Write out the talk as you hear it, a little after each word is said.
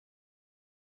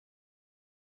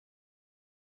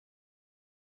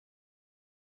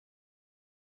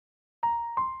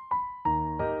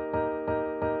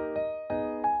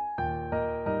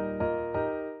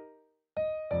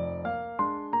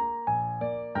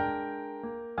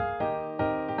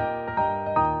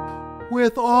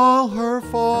With all her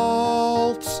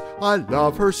faults, I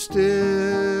love her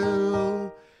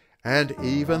still. And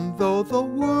even though the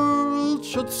world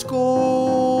should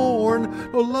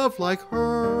scorn no love like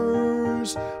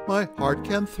hers, my heart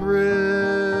can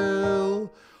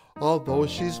thrill, although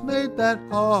she's made that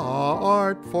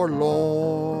heart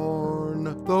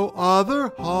forlorn. Though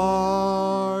other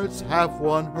hearts have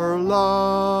won her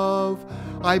love,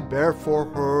 I bear for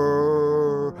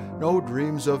her no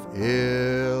dreams of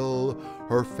ill.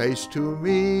 Her face to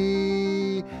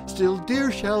me still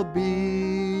dear shall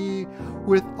be.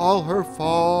 With all her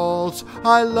faults,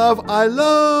 I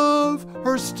love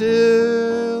her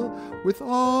still. With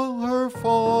all her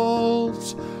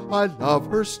faults, I love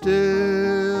her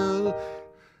still.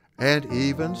 And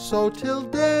even so till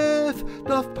death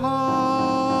doth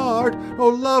part, no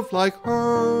love like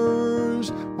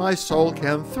hers my soul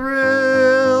can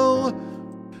thrill.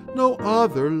 No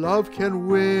other love can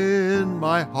win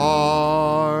my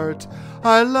heart.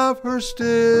 I love her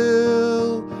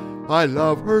still, I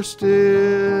love her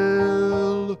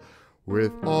still.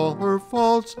 With all her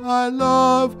faults, I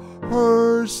love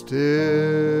her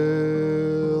still.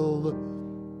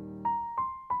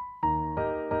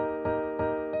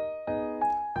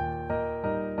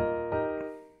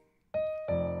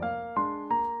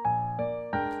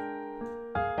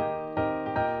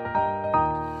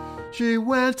 She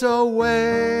went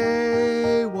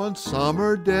away one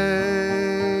summer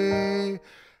day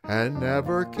and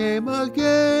never came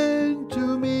again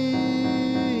to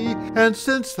me. And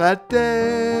since that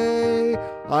day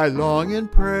I long and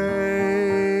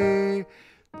pray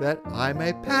that I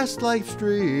may pass life's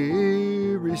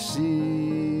dreary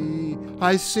sea.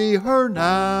 I see her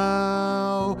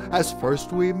now as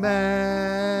first we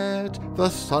met, the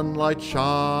sunlight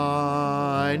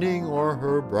shining o'er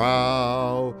her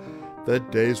brow. The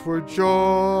days were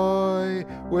joy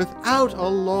without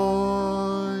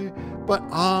alloy, but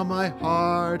ah, my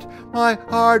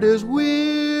heart is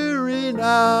weary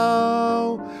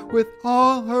now. With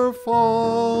all her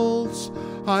faults,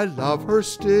 I love her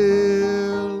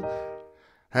still,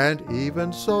 and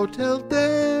even so till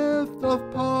death doth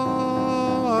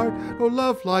part, no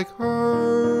love like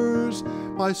hers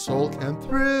my soul can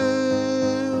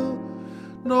thrill.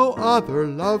 No other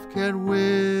love can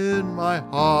win my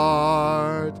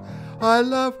heart. I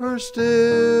love her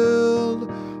still,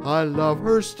 I love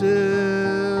her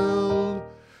still.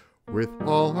 With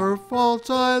all her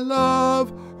faults, I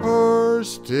love her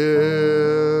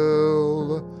still.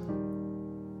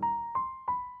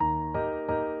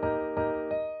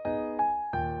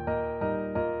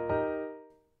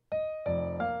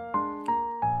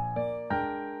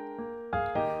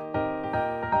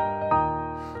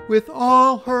 With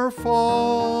all her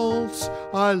faults,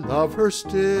 I love her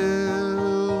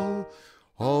still.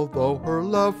 Although her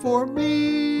love for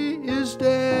me is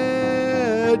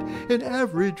dead, in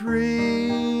every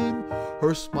dream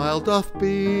her smile doth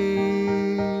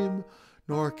beam.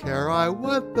 Nor care I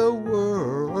what the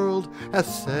world hath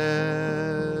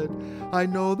said, I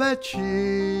know that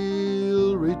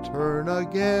she'll return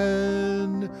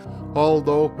again.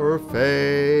 Although her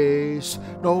face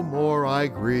no more I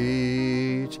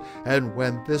greet, and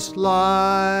when this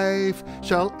life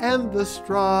shall end the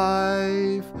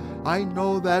strife, I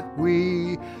know that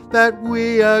we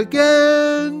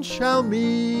again shall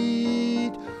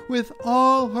meet. With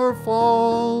all her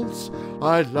faults,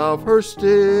 I love her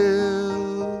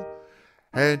still,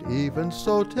 and even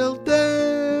so till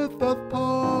death doth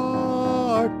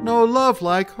part, no love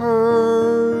like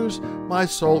hers my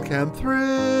soul can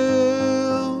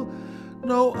thrill.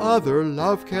 No other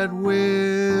love can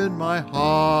win my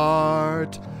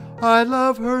heart. I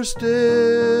love her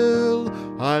still,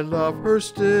 I love her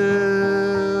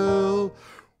still.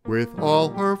 With all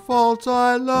her faults,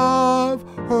 I love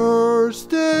her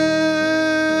still.